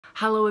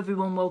Hello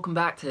everyone, welcome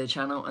back to the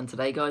channel, and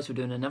today guys we're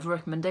doing another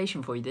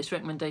recommendation for you. This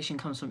recommendation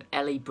comes from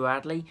Ellie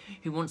Bradley,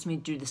 who wants me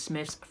to do the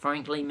Smiths'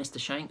 Frankly Mr.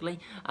 Shankly.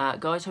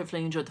 Guys,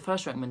 hopefully you enjoyed the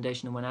first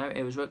recommendation that went out.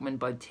 It was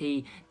recommended by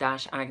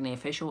T-Agony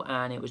Official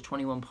and it was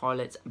 21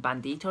 Pilots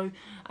Bandito.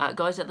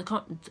 Guys, at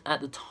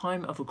the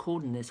time of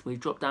recording this, we've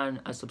dropped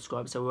down a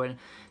subscriber, so we're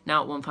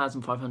now at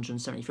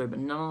 1,573, but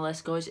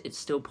nonetheless guys, it's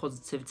still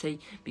positivity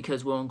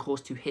because we're on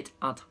course to hit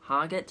our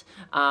target.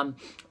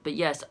 But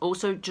yes,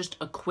 also just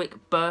a quick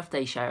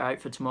birthday shout out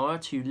for tomorrow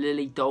to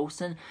Lily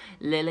Dawson.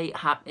 Lily,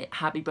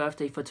 happy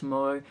birthday for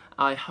tomorrow.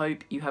 I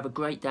hope you have a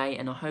great day,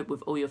 and I hope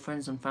with all your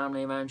friends and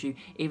family around you,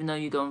 even though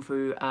you're going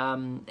through,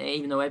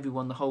 even though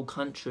everyone, the whole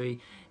country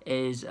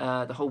is,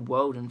 the whole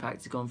world in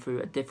fact is going through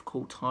a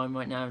difficult time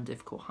right now, a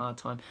difficult hard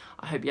time.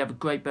 I hope you have a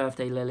great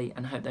birthday, Lily,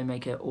 and I hope they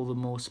make it all the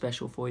more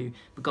special for you.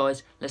 But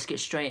guys, let's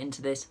get straight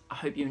into this. I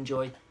hope you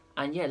enjoy,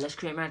 and yeah, let's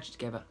create magic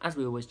together as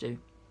we always do.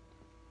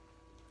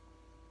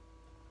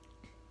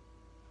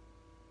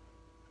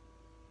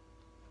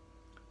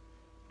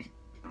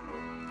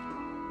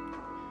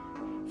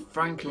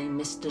 Frankly,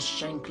 Mr.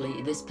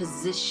 Shankly, this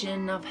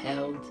position I've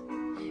held,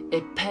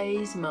 it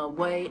pays my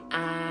way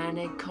and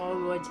it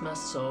corrodes my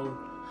soul.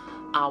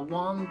 I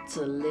want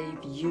to leave,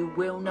 you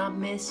will not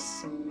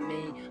miss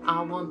me.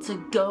 I want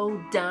to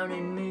go down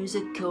in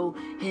musical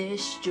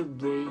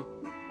history.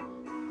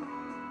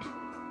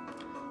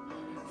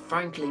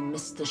 Frankly,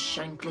 Mr.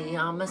 Shankly,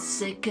 I'm a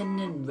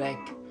sickening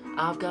wreck.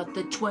 I've got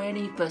the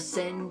 21st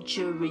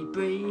century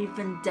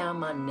breathing down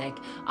my neck.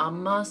 I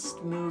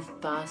must move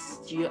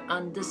fast, you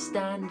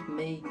understand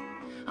me.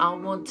 I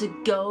want to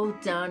go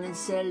down in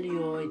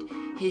celluloid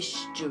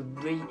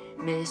history,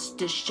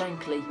 Mr.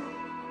 Shankly.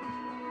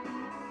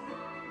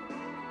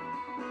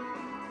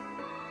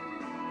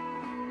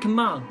 Come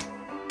on.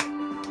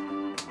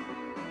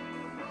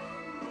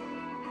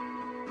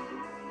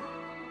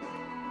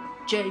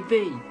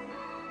 JV,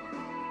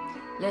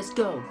 let's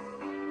go.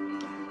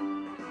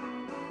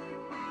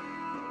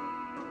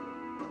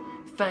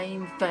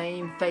 Fame,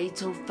 fame,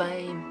 fatal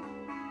fame.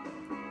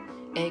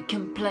 It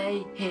can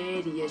play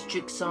hideous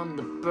tricks on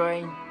the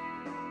brain,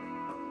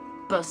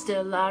 but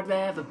still I'd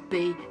rather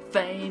be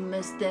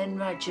famous than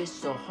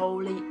righteous or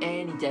holy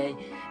any day,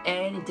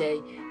 any day,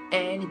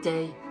 any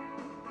day.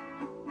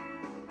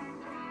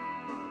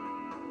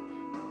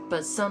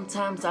 But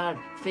sometimes I'd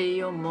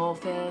feel more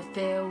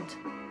fulfilled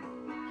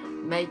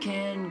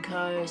making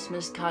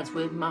Christmas cards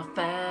with my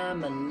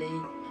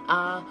family.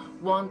 I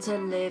want to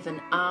live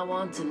and I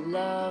want to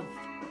love.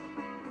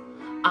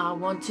 I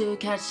want to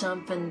catch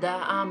something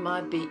that I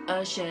might be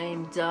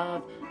ashamed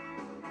of.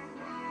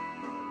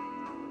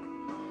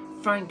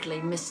 Frankly,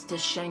 Mr.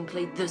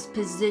 Shankly, this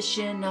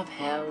position I've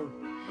held,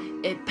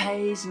 it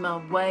pays my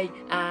way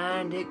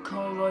and it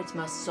corrodes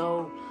my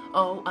soul.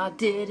 Oh, I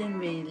didn't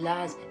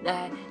realize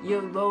that you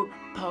wrote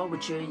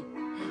poetry.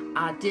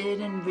 I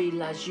didn't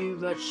realize you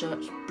wrote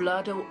such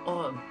bloody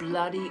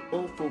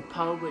awful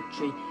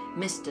poetry.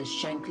 Mr.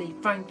 Shankly,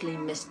 frankly,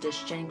 Mr.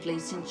 Shankly,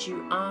 since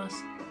you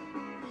asked,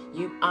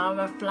 you are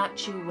a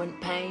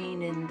flatulent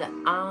pain in the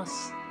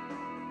ass.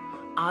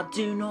 I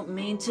do not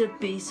mean to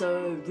be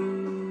so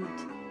rude,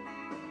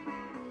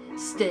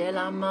 still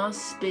I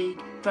must speak.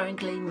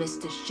 Frankly,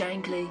 Mr.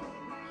 Shankly,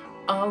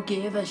 oh,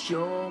 give us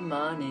your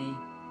money.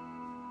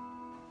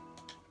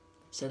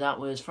 So that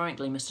was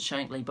Frankly Mr.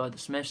 Shankly by the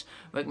Smiths,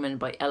 recommended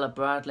by Ellie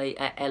Bradley.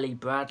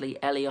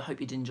 Ellie, I hope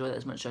you did enjoy that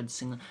as much as I did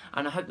sing,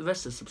 and I hope the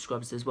rest of the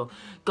subscribers did as well.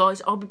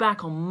 Guys, I'll be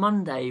back on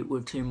Monday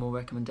with 2 more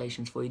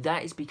recommendations for you.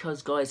 That is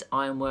because, guys,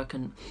 I am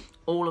working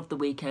all of the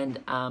weekend,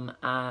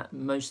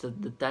 most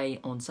of the day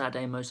on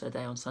Saturday, most of the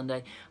day on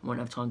Sunday. I won't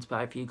have time to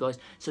play for you guys.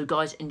 So,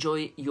 guys,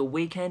 enjoy your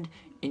weekend.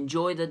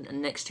 Enjoy the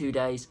next 2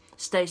 days.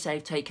 Stay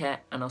safe, take care,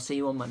 and I'll see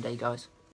you on Monday, guys.